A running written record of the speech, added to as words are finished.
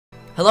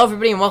Hello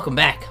everybody and welcome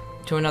back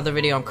to another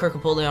video. I'm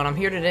Kirkipoolio and I'm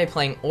here today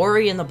playing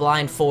Ori and the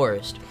Blind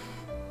Forest.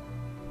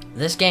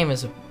 This game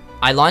is...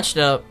 I launched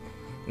it up,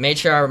 made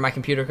sure my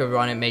computer could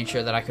run it, made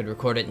sure that I could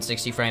record it in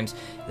 60 frames.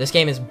 This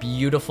game is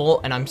beautiful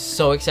and I'm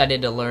so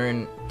excited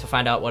to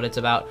find out what it's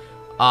about.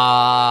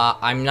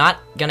 I'm not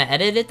gonna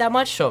edit it that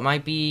much, so it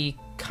might be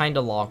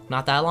kinda long.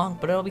 Not that long,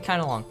 but it'll be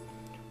kinda long.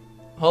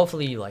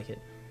 Hopefully you like it.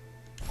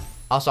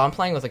 Also, I'm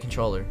playing with a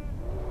controller.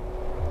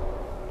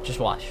 Just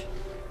watch.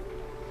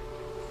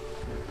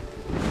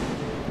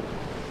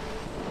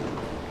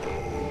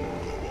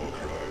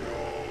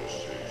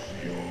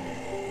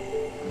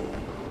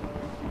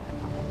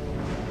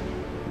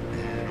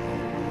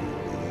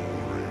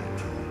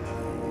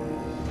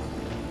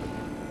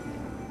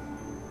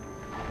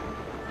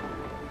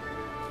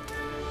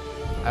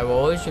 I will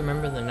always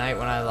remember the night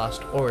when I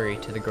lost Ori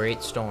to the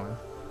great storm.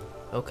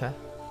 Okay.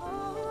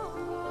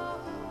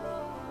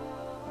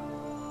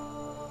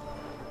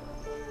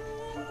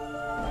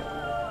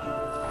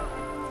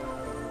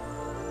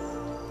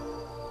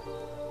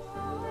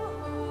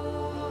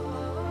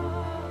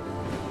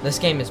 This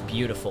game is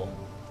beautiful.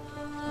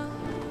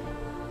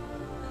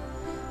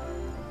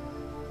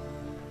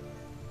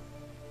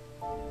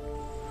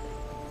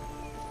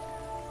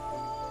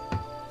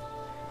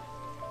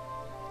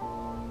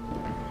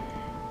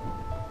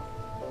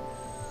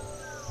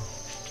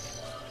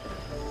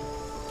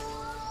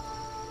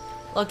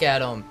 Look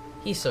at him.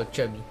 He's so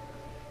chubby.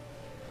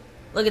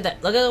 Look at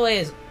that. Look at the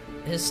way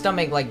his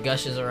stomach like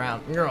gushes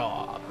around.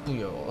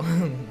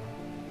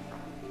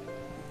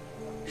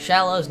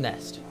 Shallow's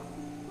Nest.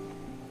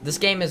 This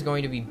game is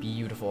going to be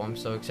beautiful. I'm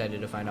so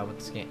excited to find out what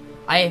this game...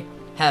 I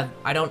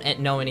don't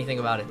know anything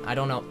about it. I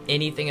don't know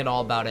anything at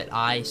all about it.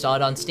 I saw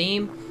it on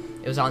Steam.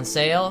 It was on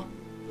sale.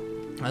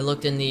 I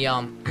looked in the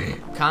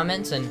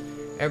comments and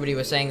everybody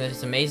was saying that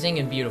it's amazing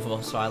and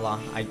beautiful. So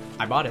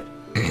I bought it.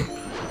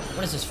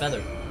 What is this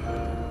feather?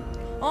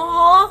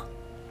 Aww!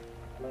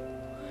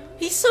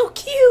 He's so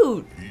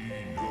cute!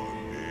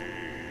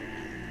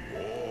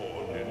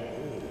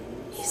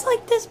 He's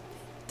like this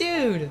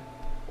dude.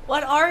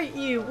 What are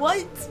you?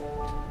 What?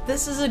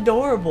 This is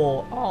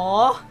adorable.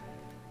 Aww.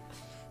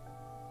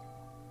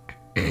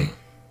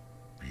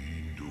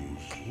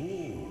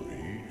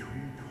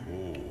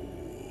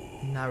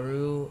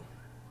 Naru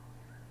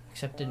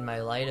accepted my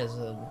light as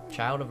a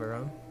child of her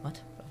own. What?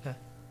 Okay.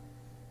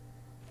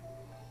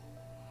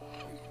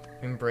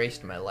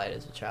 Embraced my light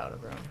as a child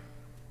of her own.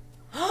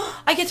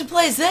 I get to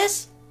play as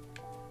this?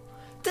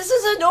 This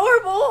is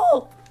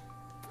adorable!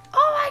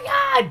 Oh my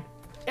god!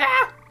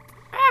 Ah!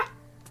 Ah!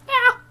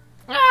 Ah!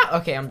 Ah!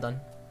 Okay, I'm done.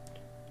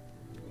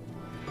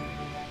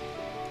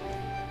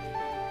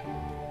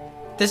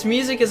 This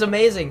music is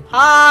amazing.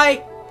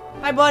 Hi!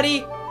 Hi,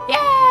 buddy!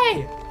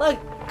 Yay! Look,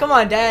 come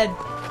on, Dad.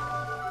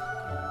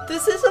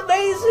 This is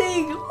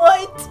amazing!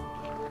 What?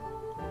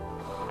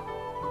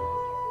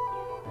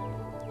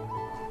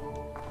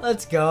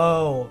 Let's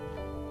go.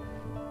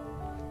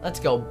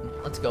 Let's go.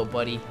 Let's go,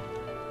 buddy.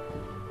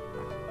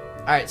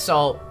 Alright,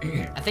 so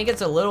I think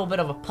it's a little bit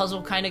of a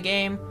puzzle kind of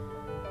game,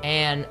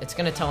 and it's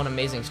gonna tell an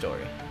amazing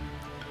story.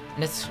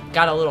 And it's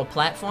got a little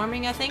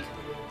platforming, I think.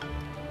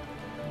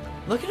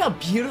 Look at how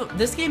beautiful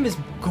this game is.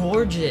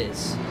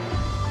 Gorgeous.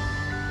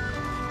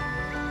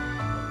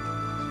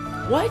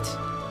 What?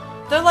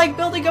 They're like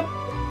building a...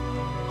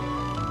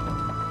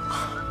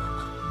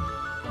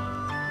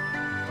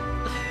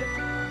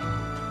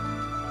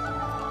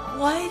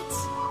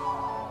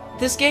 What?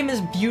 This game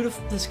is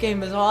beautiful. This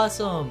game is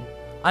awesome.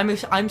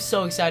 I'm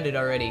so excited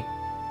already.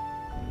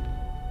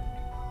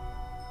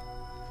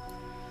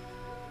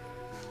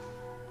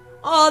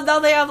 Oh, now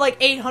they have like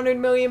 800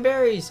 million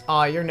berries.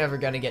 Oh, you're never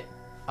gonna get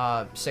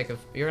sick of...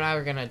 You're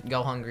never gonna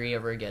go hungry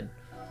ever again.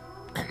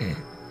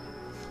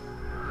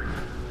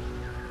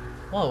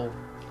 Whoa.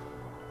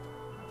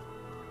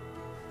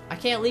 I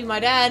can't leave my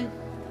dad.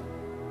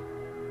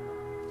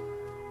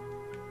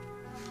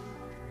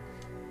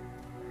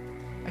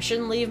 I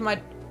shouldn't leave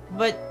my...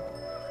 But...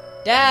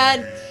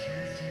 Dad!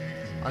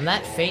 On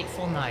that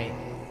fateful night...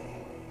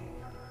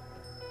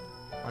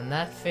 On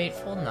that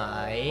fateful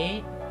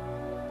night...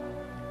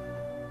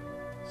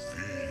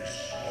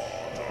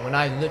 When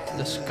I lit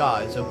the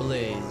skies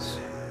ablaze...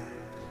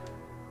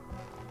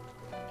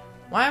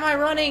 Why am I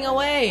running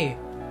away?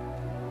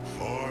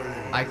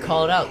 I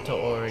called out to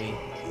Ori.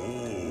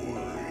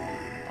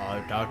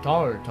 I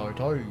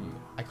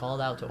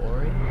called out to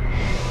Ori.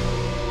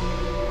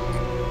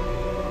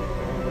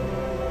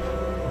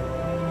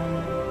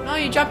 No,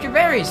 you dropped your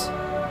berries.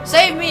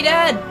 Save me,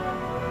 Dad.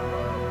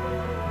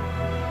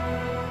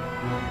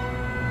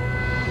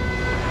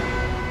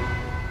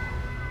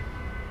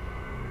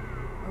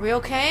 Are we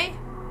okay?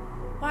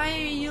 Why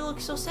you look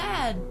so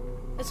sad?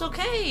 It's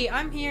okay.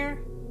 I'm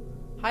here.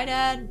 Hi,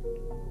 Dad.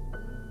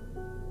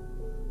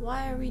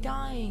 Why are we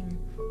dying?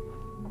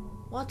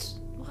 What?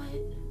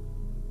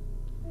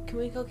 Can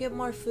we go get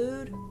more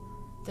food?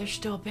 There's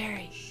still a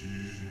berry.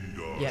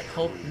 Yet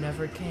hope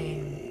never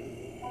came.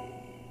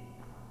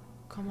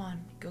 Come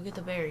on, go get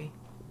the berry.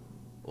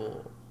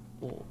 Oh,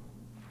 oh.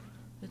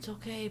 It's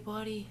okay,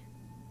 buddy.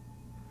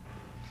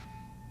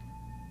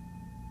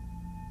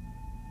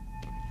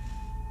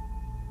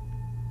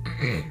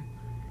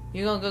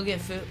 You gonna go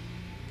get food?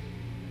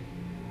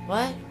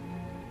 What?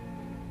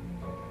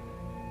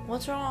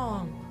 What's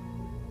wrong?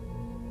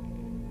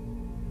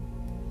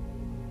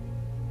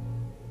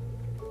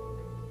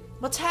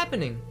 What's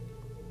happening?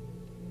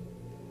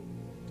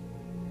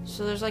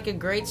 So there's like a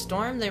great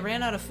storm? They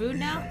ran out of food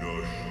now?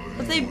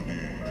 But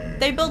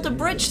they built a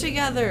bridge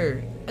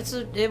together!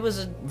 It was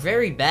a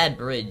very bad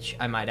bridge,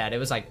 I might add. It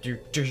was like...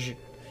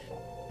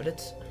 But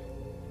it's...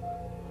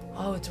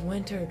 Oh, it's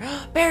winter.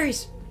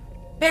 Berries!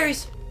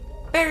 Berries!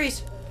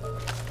 Berries!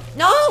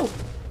 No!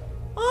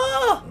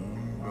 Oh!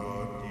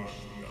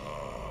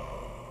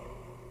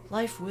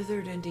 Life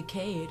withered and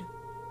decayed.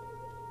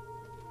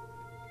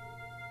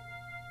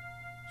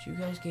 Did you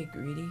guys get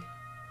greedy?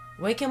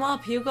 Wake him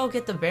up, Hugo,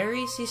 get the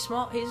berries. He's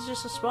small. He's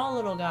just a small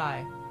little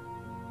guy.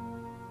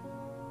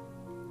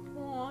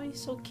 Oh,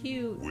 he's so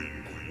cute.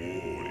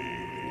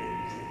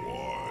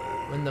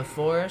 When the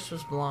forest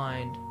was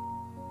blind.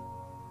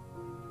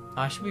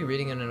 I should be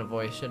reading it in a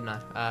voice, shouldn't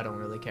I? I don't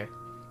really care.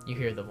 You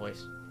hear the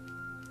voice.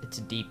 It's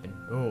deep and...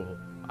 Oh,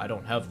 I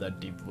don't have that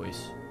deep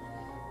voice.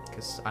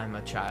 Because I'm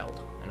a child,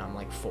 and I'm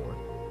like 4.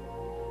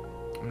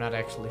 I'm not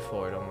actually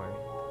 4, don't worry.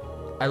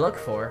 I look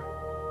 4.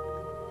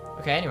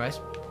 Okay,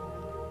 anyways.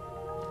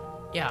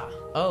 Yeah.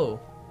 Oh.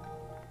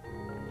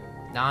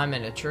 Now I'm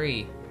in a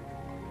tree.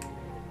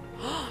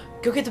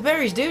 Go get the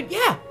berries, dude.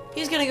 Yeah,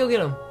 he's gonna go get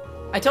them.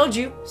 I told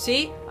you.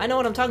 See? I know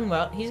what I'm talking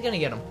about. He's gonna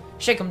get them.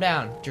 Shake them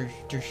down.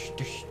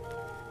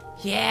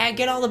 Yeah,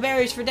 get all the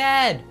berries for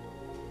Dad.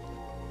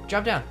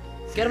 Drop down.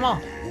 Get them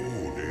all.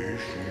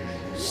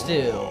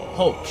 Still,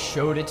 hope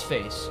showed its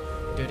face.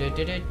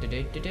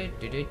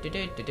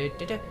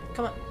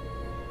 Come on.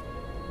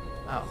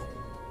 Oh.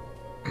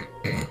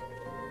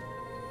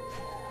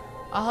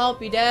 I'll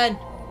help you, Dad.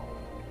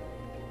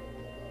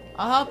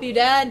 I'll help you,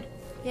 Dad.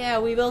 Yeah,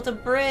 we built a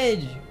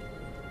bridge.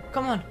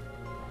 Come on.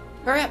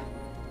 Hurry up.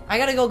 I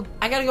gotta go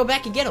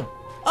back and get him.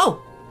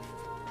 Oh!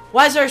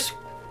 Why is there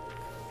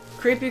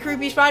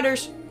creepy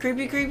spiders?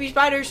 Creepy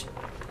spiders.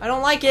 I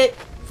don't like it.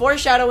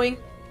 Foreshadowing.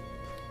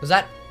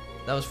 That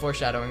was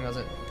foreshadowing, was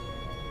it?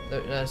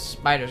 The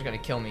spider's gonna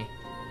kill me.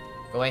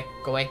 Go away,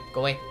 go away,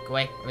 go away, go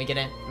away. Let me get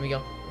in. Let me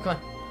go. Come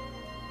on.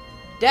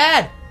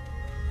 Dad!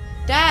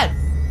 Dad!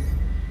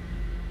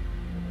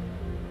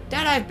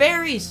 Dad, I have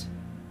berries!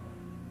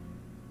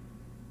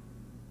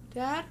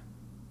 Dad?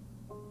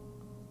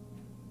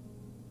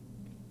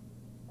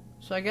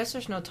 So I guess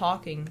there's no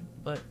talking,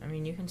 but I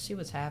mean you can see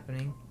what's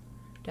happening.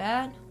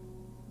 Dad?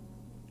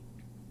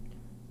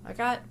 I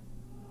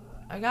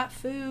got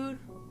food.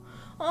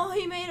 Oh,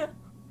 he made a...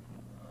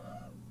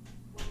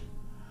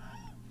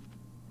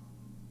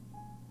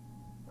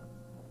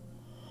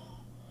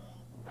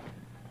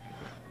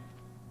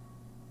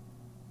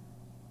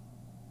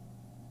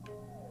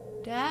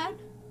 Dad?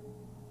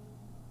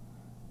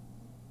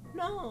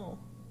 No.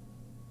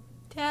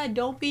 Dad,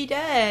 don't be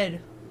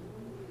dead.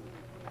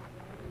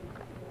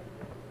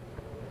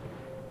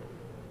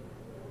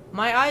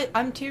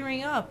 I'm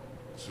tearing up.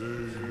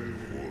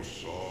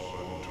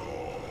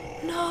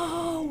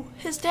 No!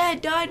 His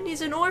dad died and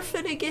he's an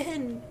orphan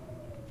again.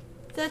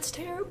 That's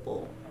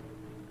terrible.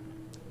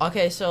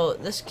 Okay, so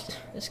this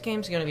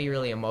game's gonna be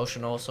really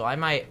emotional, so I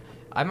might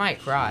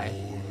cry.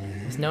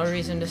 There's no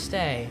reason to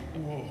stay.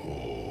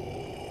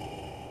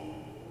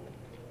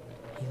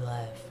 He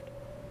left.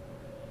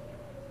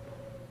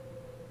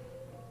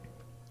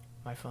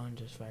 My phone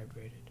just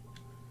vibrated.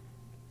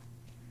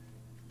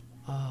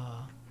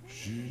 Ah.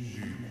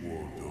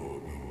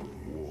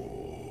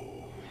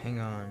 Hang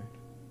on.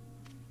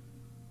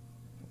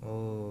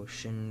 Oh,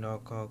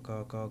 shinda ka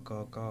ka ka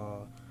ka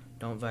ka.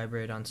 Don't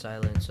vibrate on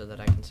silent so that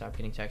I can stop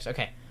getting text.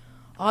 Okay.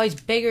 Oh, he's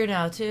bigger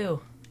now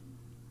too.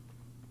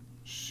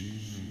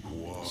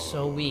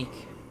 So weak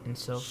and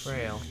so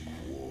frail.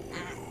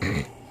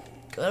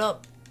 Get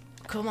up.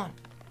 Come on.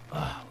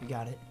 Oh, we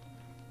got it.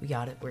 We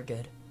got it. We're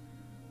good.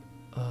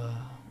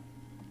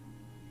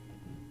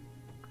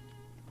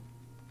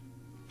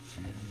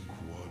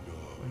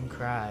 When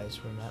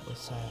cries were met with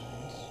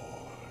silence.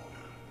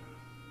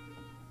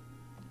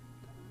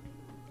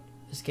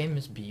 This game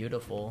is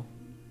beautiful,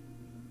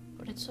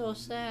 but it's so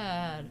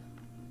sad.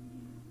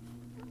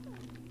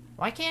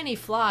 Why can't he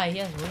fly? He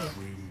has wings.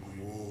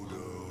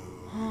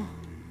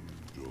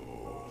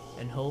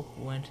 And hope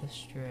went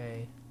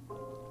astray.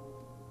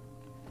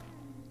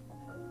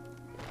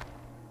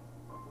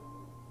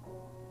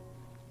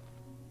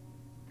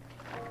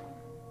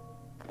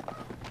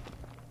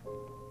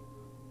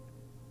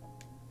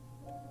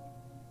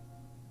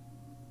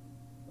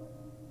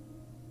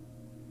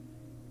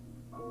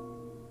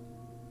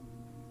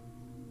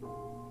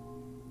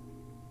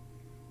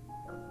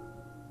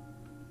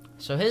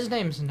 So his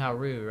name's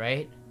Nauru,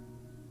 right?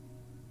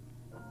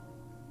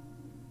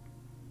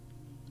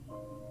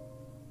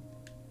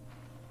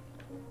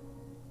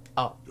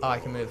 Oh, I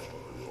can move.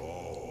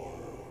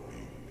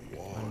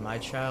 When my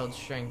child's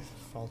strength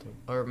faltered.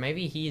 Or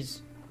maybe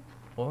he's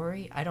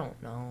Ori? I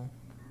don't know.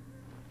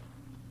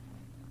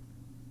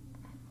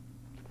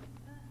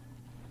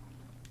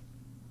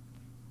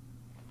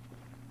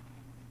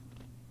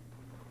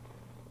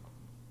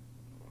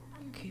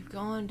 Keep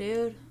going,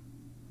 dude.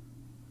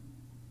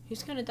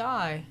 He's gonna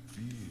die.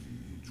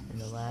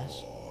 And the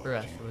last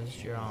breath was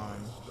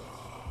drawn.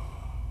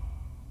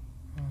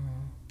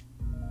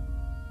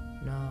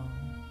 No.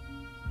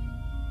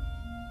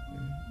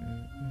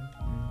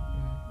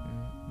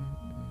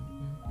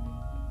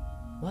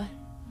 What?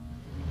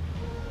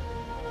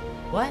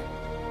 What?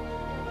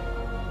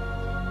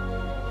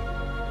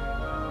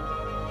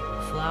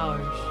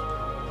 Flowers.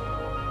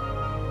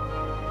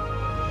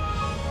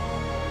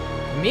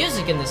 The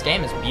music in this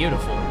game is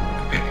beautiful.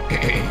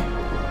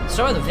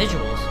 So are the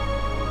visuals.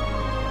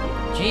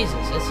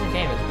 Jesus, this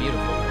game is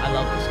beautiful. I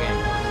love this game.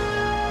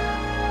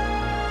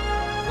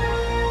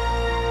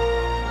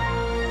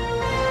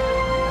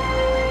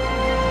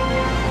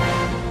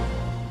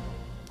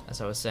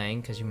 As I was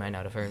saying, because you might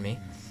not have heard me.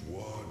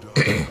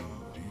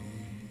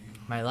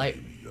 My light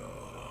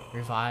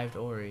revived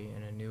Ori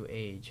and a new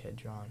age had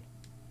drawn.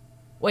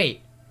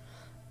 Wait.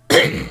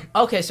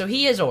 Okay, so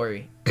he is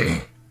Ori.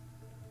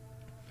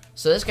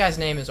 So this guy's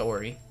name is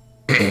Ori.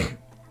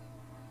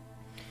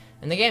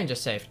 And the game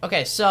just saved.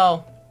 Okay,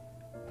 so...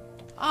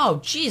 Oh,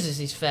 Jesus,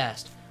 he's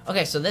fast.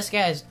 Okay, so this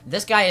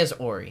guy is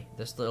Ori.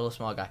 This little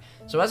small guy.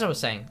 So as I was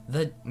saying,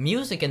 the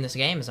music in this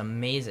game is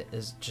amazing.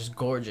 Is just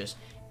gorgeous.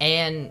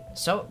 And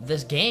so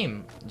this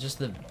game, just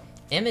the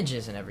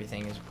images and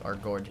everything are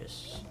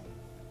gorgeous.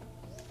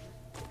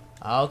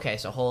 Okay,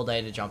 so hold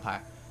A to jump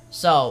higher.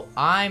 So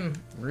I'm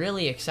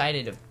really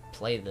excited to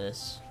play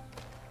this.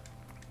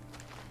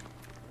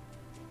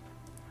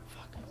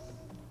 Fuck.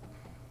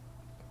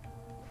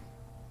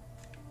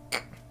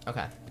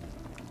 Okay.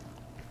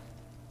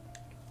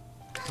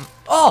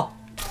 Oh!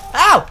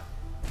 Ow!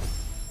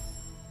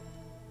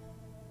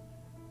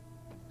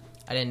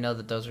 I didn't know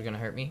that those were gonna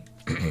hurt me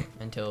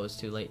until it was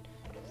too late.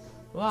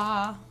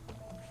 Wah!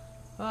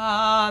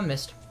 Ah,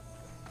 missed.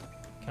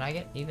 Can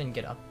I even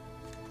get up?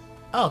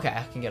 Oh, okay,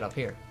 I can get up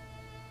here.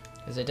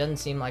 Because it doesn't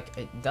seem like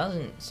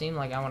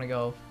I want to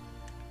go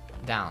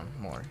down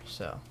more,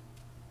 so.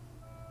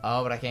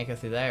 Oh, but I can't go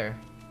through there.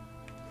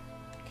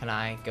 Can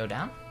I go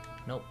down?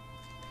 Nope.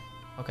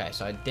 Okay,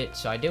 so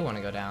I do want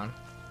to go down.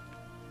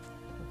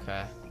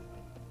 Okay.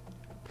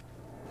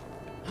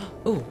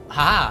 Ooh,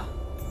 ha!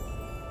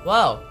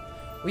 Whoa!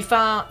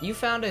 You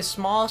found a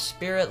small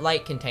spirit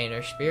light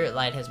container. Spirit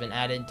light has been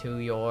added to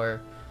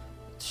your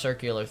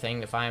circular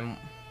thing to find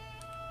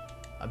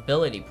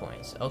ability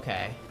points.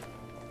 Okay.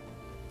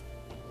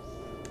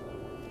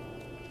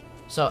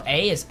 So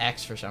A is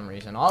X for some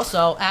reason.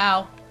 Also,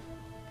 ow!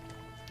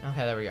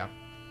 Okay, there we go.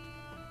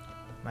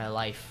 My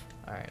life.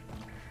 Alright.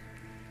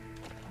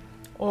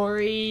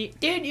 Ori,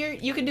 dude,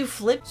 you can do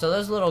flip. So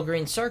those little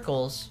green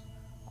circles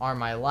are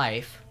my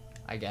life,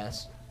 I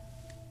guess.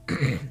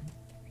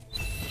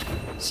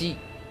 See,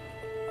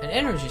 an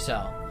energy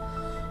cell.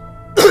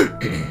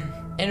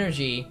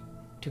 Energy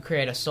to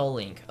create a soul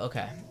link.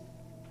 Okay.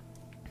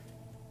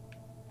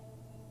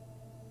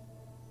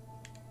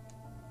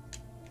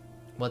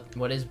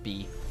 What is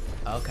B?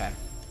 Okay.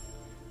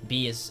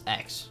 B is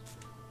X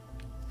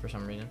for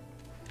some reason.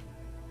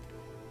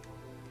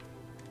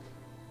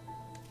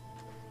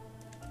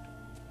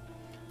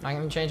 Not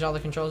gonna change all the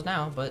controls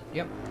now, but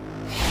yep.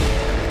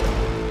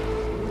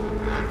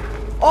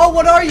 Oh,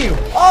 what are you?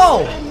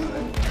 Oh!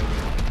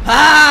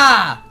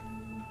 Ha!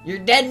 You're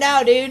dead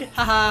now, dude.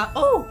 Haha.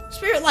 Oh,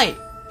 spirit light.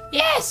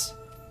 Yes.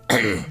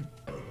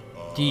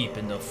 Deep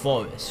in the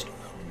forest,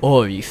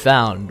 Ori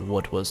found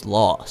what was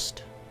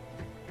lost.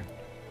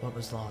 What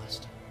was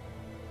lost?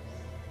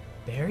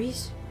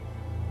 Berries?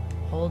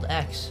 Hold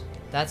X.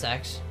 That's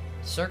X.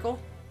 Circle?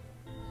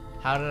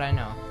 How did I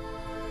know?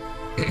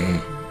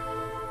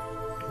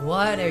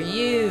 What are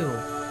you?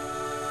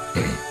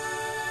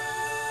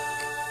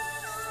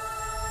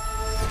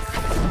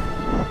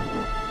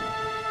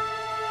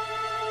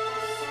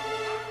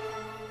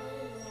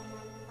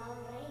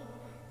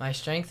 My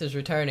strength is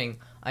returning.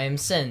 I am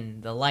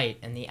Sin, the light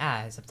in the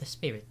eyes of the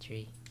spirit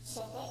tree.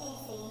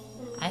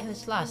 I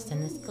was lost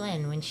in this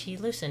glen when she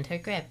loosened her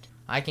grip.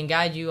 I can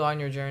guide you on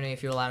your journey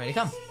if you allow me to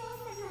come.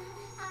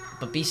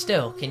 But be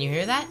still. Can you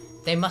hear that?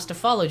 They must have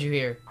followed you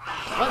here.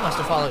 What must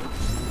have followed?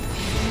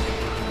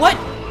 What?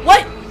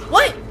 What?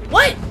 What?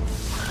 What?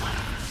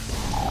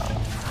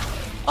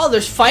 Oh,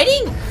 there's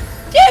fighting?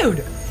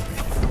 Dude!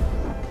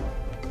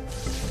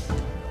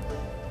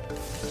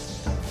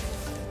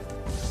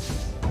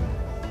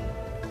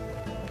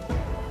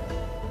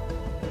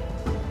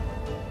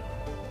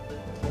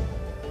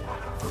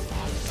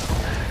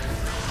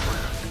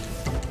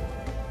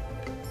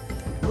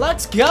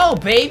 Let's go,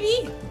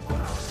 baby!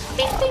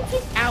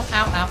 Ow, ow,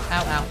 ow,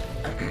 ow, ow.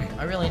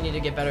 I really need to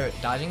get better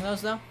at dodging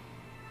those, though.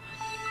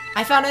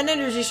 I found an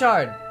energy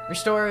shard!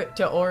 Restore it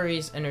to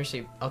Ori's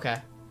energy. Okay.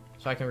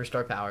 So I can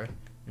restore power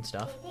and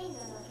stuff.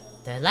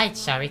 The light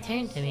shall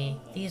return to me.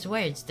 These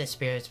words the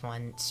spirit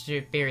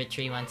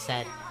tree once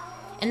said.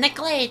 In the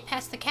glade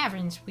past the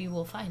caverns we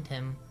will find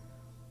him.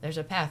 There's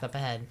a path up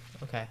ahead.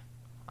 Okay.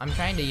 I'm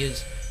trying to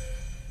use...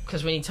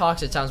 Because when he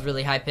talks it sounds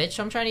really high-pitched,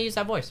 so I'm trying to use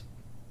that voice.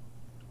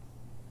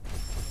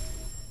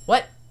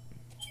 What?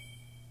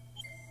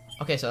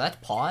 Okay, so that's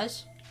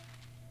pause.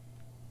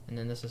 And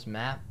then this is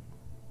map.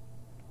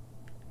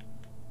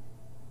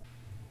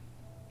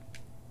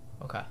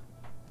 Okay.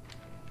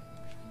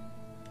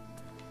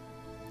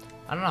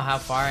 I don't know how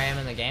far I am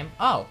in the game.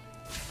 Oh!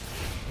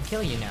 I can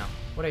kill you now.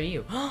 What are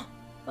you? Oh,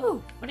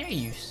 what are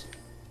you?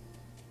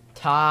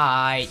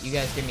 Tight. You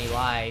guys give me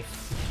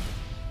life.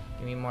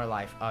 Give me more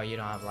life. Oh, you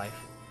don't have life.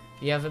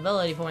 You have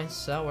ability points,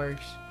 so that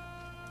works.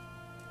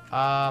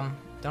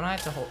 Don't I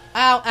have to hold?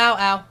 Ow, ow,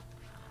 ow.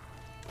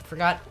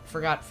 Forgot.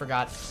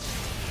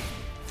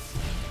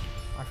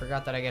 I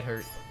forgot that I get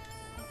hurt.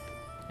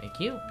 Thank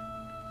you.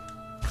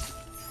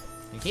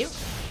 Thank you.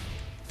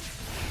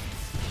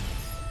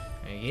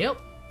 Thank you.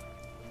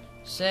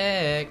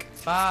 Sick.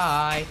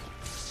 Bye.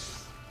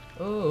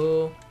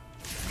 Ooh.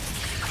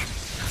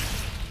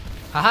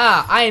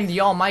 Haha, I am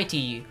the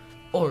almighty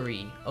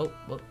Ori. Oh,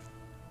 whoop.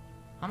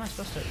 How am I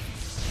supposed to?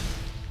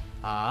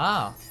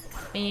 Ah.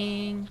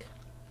 Bing.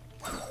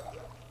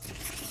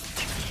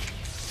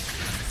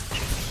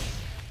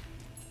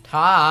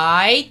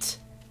 Tight.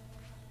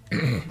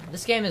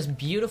 This game is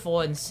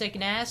beautiful and sick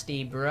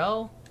nasty,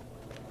 bro.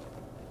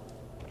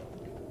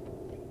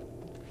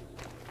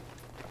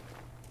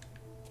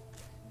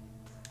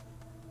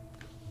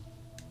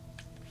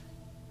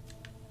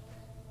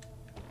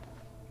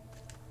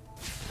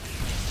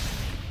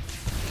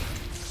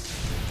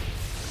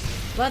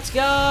 Let's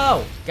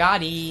go!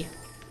 Gotti.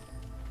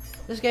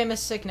 This game is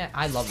sick.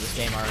 I love this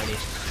game already.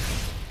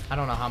 I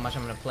don't know how much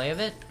I'm gonna play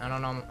of it. I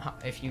don't know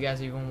if you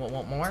guys even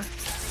want more.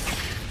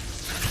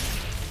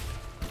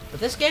 But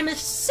this game is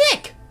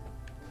sick!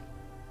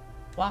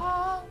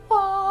 Wah,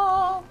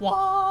 wah,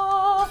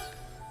 wah.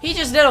 He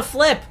just did a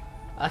flip!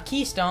 A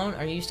keystone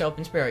are used to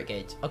open spirit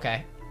gates.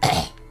 Okay.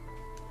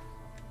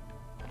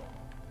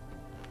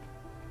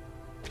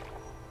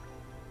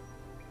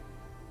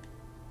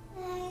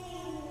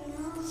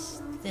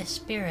 This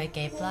spirit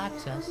gate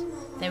blocks us.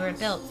 They were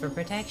built for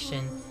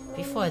protection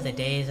before the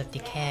days of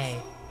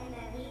decay.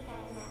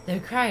 The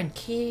required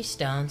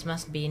keystones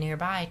must be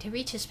nearby. To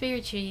reach a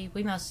spirit tree,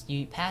 we must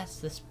pass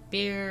the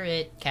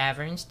spirit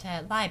caverns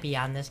that lie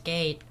beyond this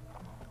gate.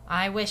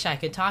 I wish I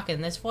could talk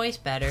in this voice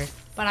better,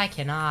 but I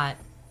cannot.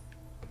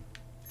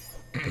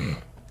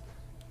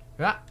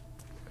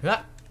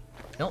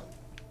 Nope.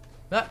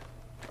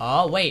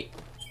 Oh, wait.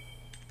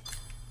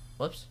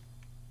 Whoops.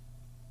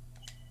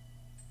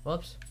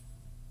 Whoops.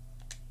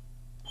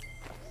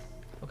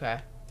 Okay.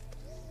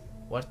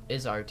 What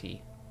is RT?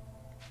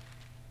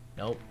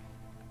 Nope.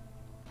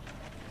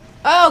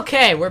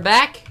 Okay, we're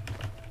back.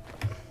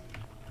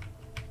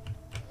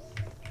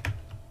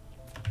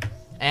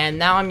 And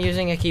now I'm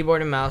using a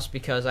keyboard and mouse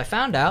because I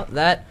found out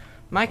that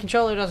my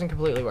controller doesn't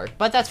completely work.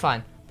 But that's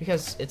fine,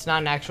 because it's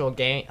not an actual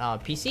game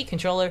PC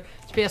controller.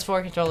 It's a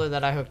PS4 controller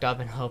that I hooked up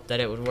and hoped that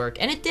it would work.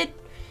 And it did.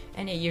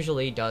 And it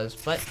usually does.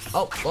 But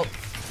oh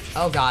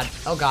god.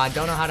 Oh god.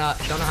 Don't know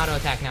how to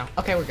attack now.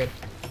 Okay, we're good.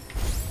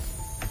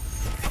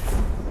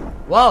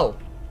 Whoa!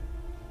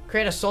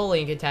 Create a soul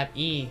link and tap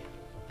E.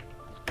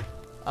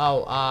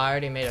 Oh, I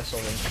already made a soul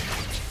link.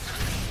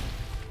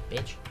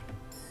 Bitch.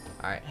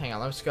 Alright, hang on,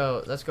 let's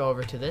go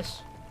over to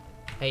this.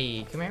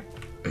 Hey, come here.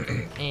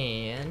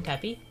 And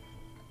tap E.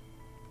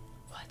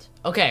 What?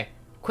 Okay,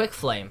 quick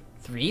flame.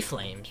 3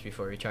 flames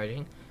before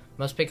recharging.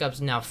 Most pickups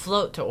now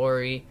float to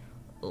Ori.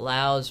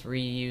 Allows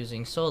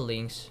reusing soul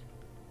links.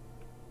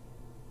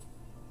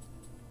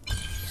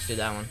 Let's do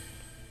that one.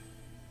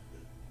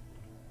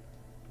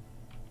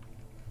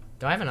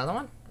 Do I have another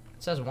one?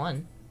 It says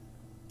 1.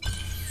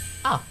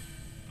 Oh.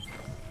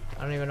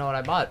 I don't even know what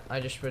I bought.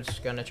 I just was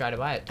gonna try to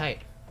buy it.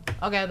 Tight.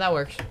 Okay, that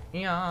works.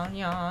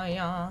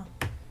 Yeah.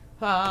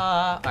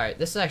 Alright,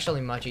 this is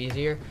actually much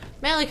easier.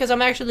 Mainly because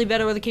I'm actually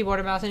better with a keyboard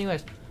and mouse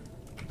anyways.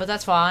 But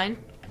that's fine.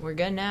 We're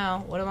good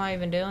now. What am I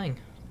even doing?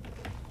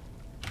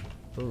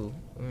 Ooh.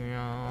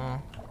 Yeah.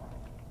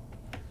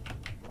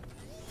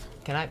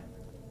 Can I?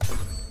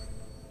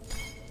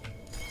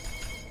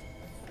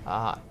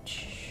 Ah,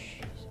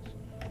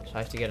 so I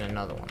have to get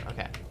another one.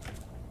 Okay.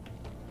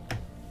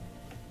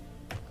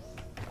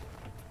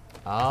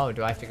 Oh,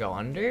 do I have to go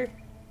under?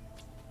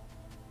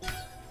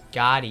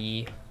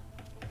 Gotti.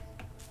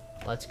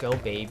 Let's go,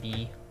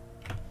 baby.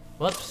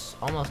 Whoops.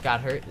 Almost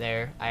got hurt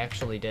there. I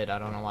actually did. I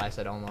don't know why I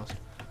said almost.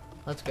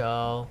 Let's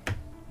go.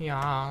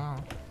 Yeah.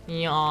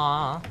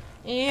 Alright,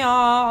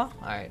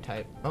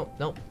 type. Oh,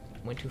 nope.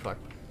 Went too far.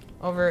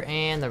 Over,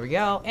 and there we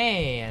go.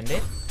 And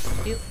it.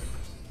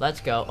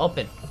 Let's go.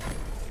 Open.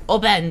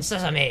 Open,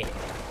 sesame!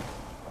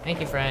 Thank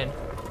you, friend.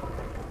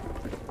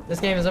 This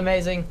game is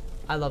amazing.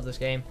 I love this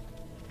game.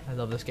 I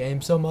love this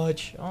game so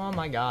much. Oh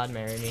my god,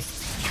 marry me.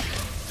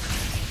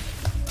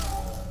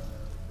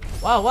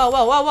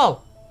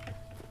 Whoa.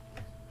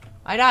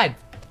 I died.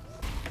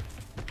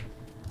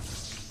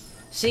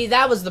 See,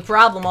 that was the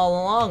problem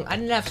all along. I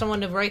didn't have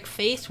someone to break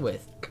face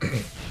with.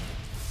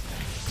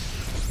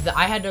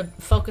 I had to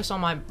focus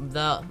on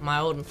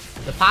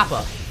the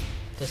pop-up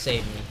to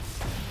save me.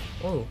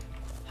 Oh,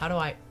 how do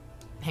I?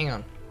 Hang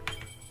on.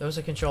 There was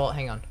a control.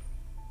 Hang on.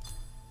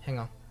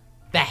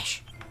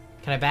 Bash.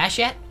 Can I bash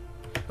yet?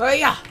 Oh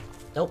yeah.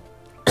 Nope.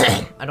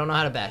 I don't know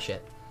how to bash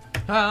yet.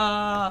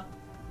 Ah!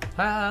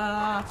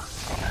 Ah!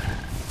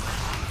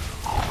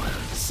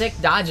 Sick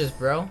dodges,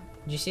 bro.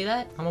 Did you see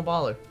that? I'm a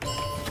baller.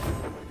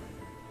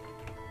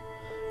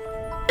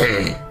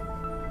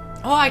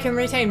 Oh, I can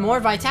retain more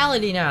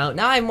vitality now.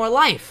 Now I have more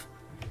life.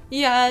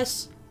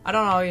 Yes. I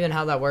don't know even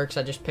how that works.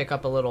 I just pick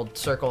up a little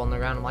circle on the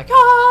ground. I'm like,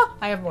 ah!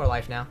 I have more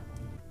life now.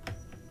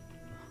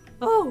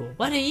 Oh,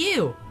 what are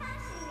you?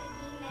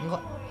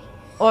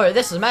 Oh,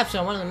 this is a map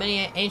stone, one of the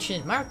many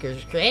ancient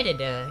markers created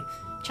to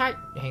chart.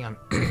 Hang on.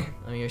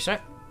 Let me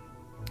restart.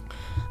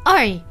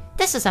 Ori,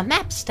 this is a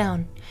map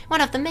stone,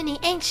 one of the many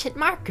ancient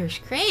markers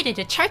created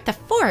to chart the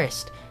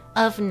forest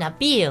of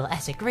Nabil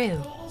as it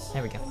grew.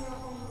 There we go.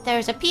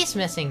 There's a piece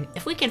missing.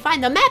 If we can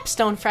find the map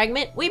stone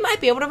fragment, we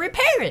might be able to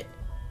repair it.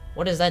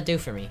 What does that do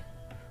for me?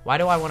 Why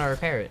do I want to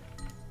repair it?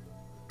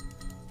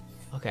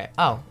 Okay.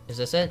 Oh, is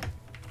this it?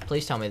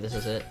 Please tell me this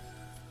is it.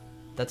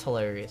 That's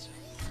hilarious.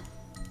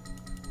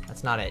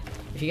 That's not it.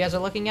 If you guys are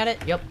looking at it,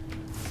 yep.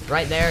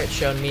 Right there, it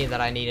showed me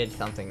that I needed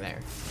something there.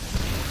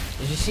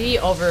 Did you see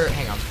over...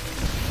 Hang on.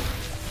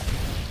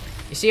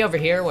 You see over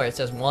here where it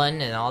says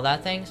 1 and all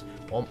that things?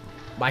 Well,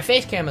 my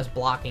face cam is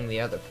blocking the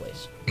other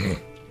place.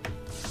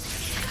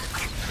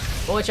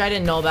 Which I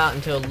didn't know about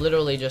until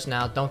literally just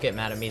now. Don't get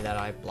mad at me that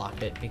I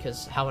blocked it,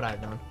 because how would I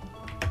have known?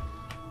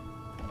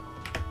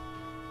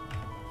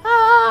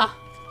 Ah!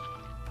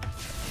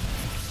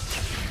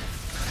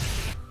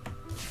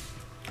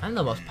 I'm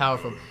the most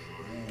powerful.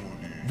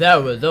 There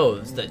were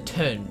those that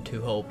turned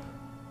to hope.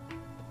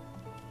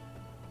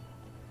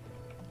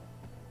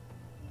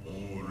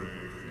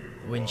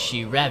 When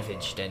she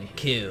ravaged and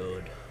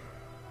killed.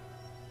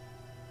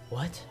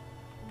 What?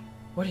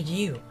 What are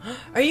you?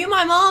 Are you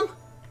my mom?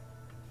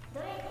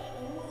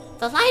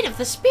 The light of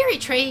the spirit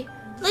tree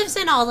lives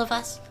in all of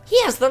us. He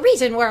is the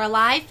reason we're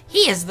alive.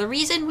 He is the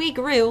reason we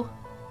grew.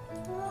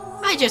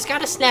 I just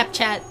got a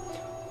Snapchat.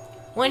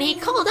 When he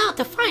called out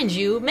to find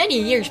you, many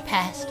years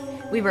passed.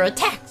 We were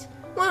attacked,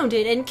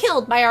 wounded, and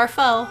killed by our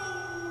foe.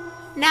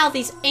 Now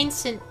these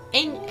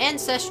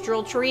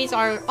ancestral trees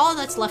are all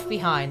that's left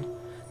behind.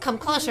 Come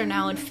closer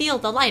now and feel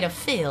the light of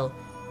Phil.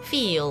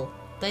 Feel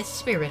the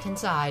spirit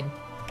inside.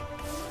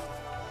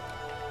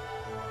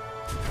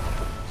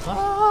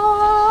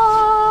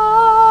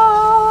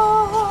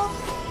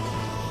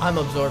 I'm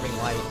absorbing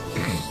light.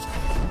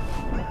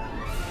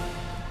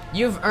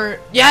 You've earned...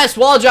 Yes,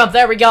 wall jump!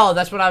 There we go!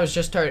 That's what I was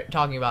just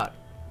talking about.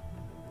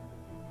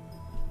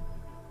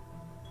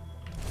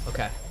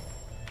 Okay.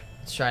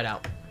 Let's try it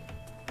out.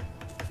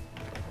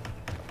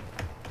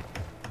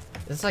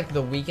 This is like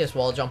the weakest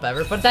wall jump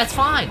ever, but that's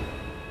fine!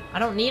 I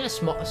don't need a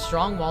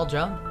strong wall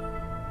jump.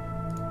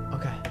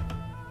 Okay.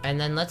 And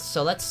then let's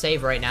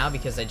save right now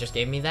because they just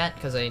gave me that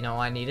because they know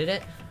I needed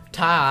it.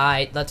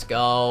 Tight, let's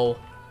go.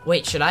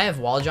 Wait, should I have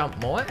wall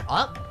jump more?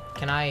 Up?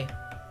 Can I?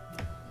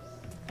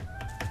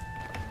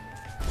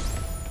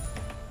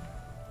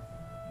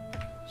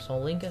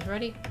 Soul Link is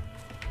ready?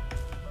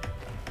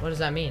 What does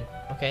that mean?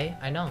 Okay,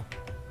 I know.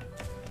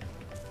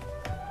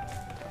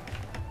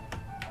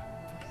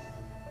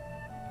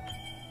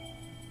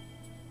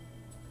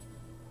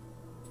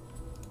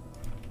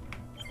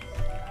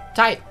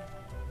 Tight.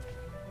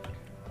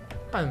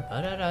 Dun,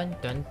 dun, dun,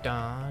 dun,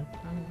 dun.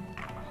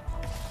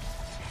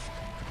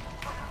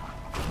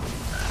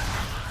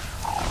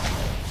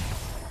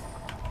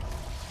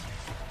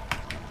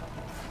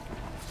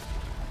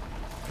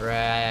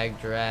 Drag,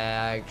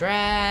 drag,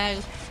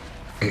 drag.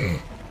 Go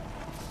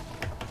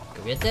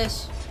get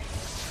this.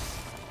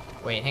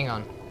 Wait, hang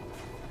on.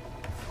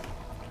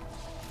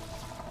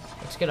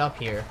 Let's get up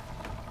here.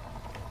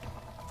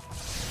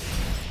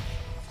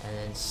 And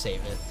then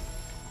save it.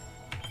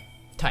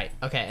 Tight.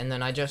 Okay, and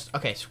then I just...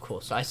 Okay, so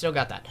cool. So I still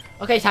got that.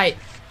 Okay, tight.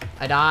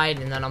 I died,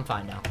 and then I'm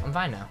fine now. I'm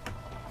fine now.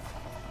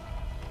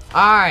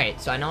 Alright,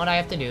 so I know what I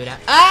have to do now.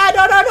 Ah,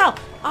 no, no, no!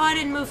 Oh, I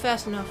didn't move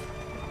fast enough.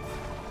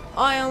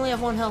 Oh, I only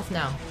have 1 health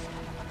now.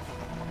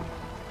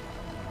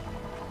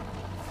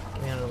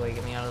 Get me out of the way,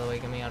 get me out of the way,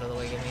 get me out of the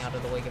way, get me out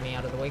of the way, get me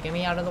out of the way, get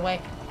me out of the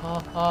way.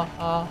 Oh, oh,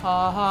 oh,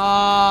 oh,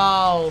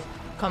 oh.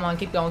 Come on,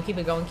 keep going, keep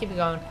it going, keep it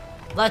going.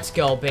 Let's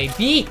go,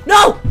 baby.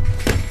 No!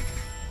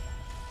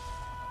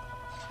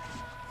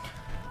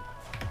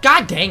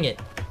 God dang it.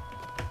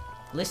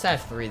 At least I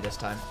have 3 this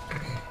time.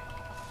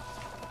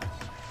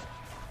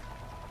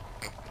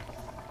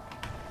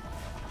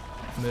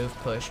 Move,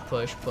 push,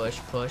 push, push,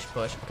 push,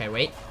 push. Okay,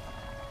 wait.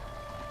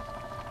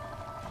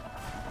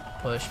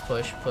 Push,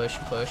 push, push,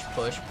 push,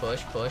 push,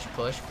 push, push,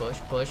 push, push,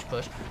 push,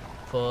 push,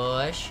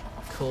 push.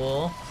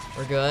 Cool.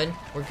 We're good.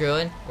 We're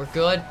good. We're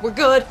good. We're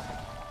good.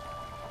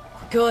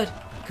 We're good.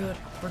 Good.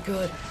 We're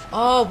good.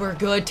 Oh, we're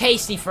good.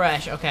 Tasty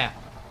fresh. Okay.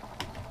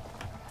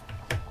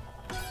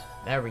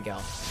 There we go.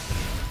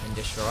 And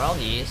destroy all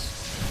these.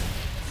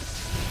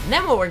 And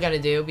then what we're gonna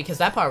do, because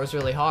that part was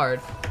really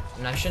hard,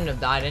 and I shouldn't have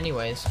died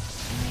anyways.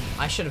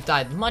 I should have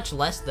died much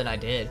less than I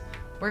did.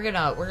 We're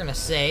gonna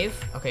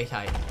save. Okay,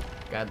 tight.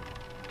 Grab.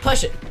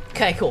 Push it.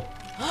 Okay, cool.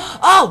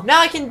 Oh,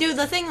 now I can do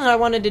the thing that I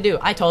wanted to do.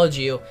 I told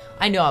you.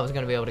 I knew I was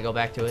gonna be able to go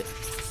back to it.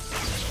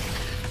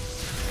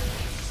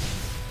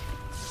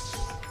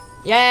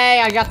 Yay,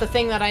 I got the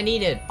thing that I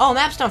needed. Oh,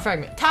 mapstone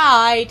fragment.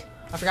 Tied!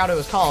 I forgot what it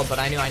was called, but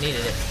I knew I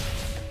needed it.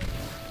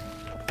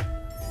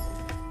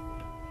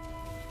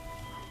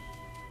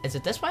 Is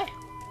it this way?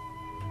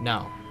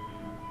 No.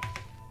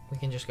 We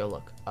can just go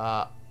look.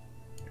 What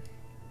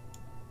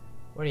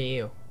are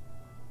you?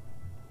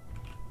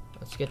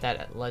 Let's get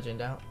that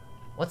legend out.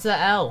 What's the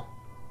L?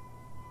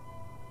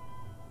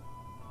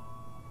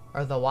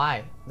 Or the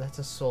Y? That's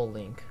a soul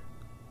link.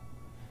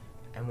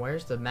 And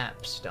where's the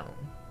map stone?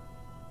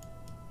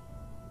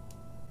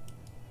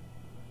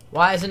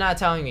 Why is it not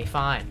telling me?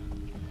 Fine.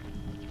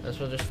 Guess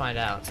we'll just find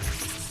out.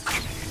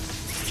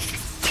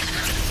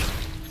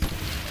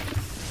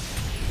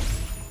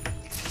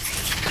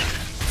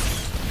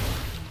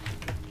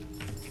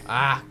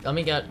 Ah, let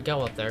me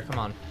go up there. Come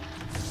on.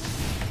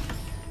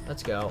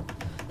 Let's go.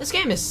 This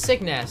game is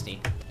sick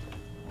nasty.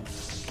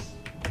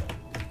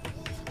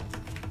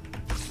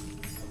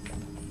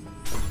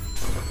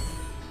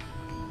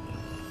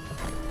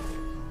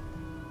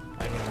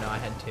 I didn't even know I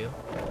had two.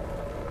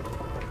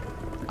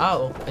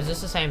 Oh, is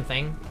this the same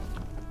thing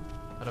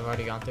that I've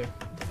already gone through?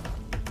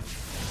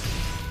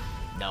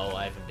 No,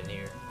 I haven't been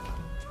here.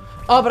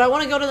 Oh, but I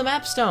want to go to the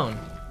map stone.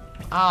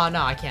 Oh,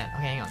 no, I can't.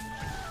 Okay, hang on.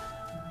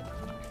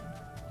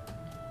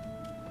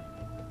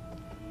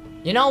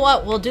 You know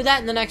what? We'll do that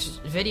in the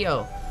next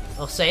video.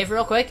 I'll save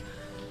real quick.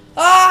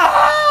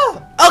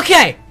 Ah!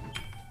 Okay!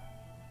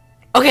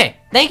 Okay,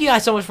 thank you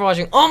guys so much for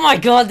watching. Oh my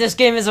god, this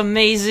game is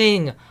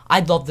amazing!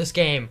 I love this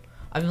game.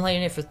 I've been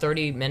playing it for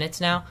 30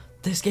 minutes now.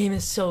 This game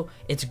is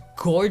it's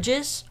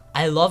gorgeous.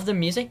 I love the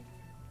music.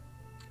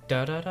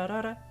 Da, da, da,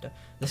 da, da, da.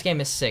 This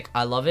game is sick.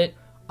 I love it.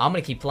 I'm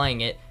gonna keep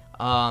playing it.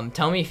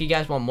 Tell me if you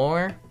guys want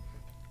more.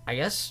 I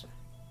guess,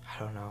 I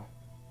don't know.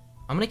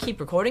 I'm gonna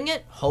keep recording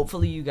it.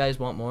 Hopefully you guys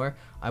want more.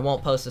 I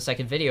won't post a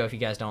second video if you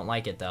guys don't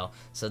like it though.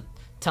 So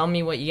tell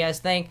me what you guys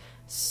think.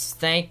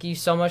 Thank you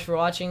so much for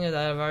watching.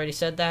 I've already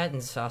said that,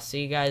 and so I'll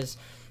see you guys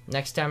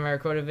next time I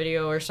record a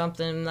video or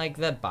something like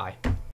that. Bye.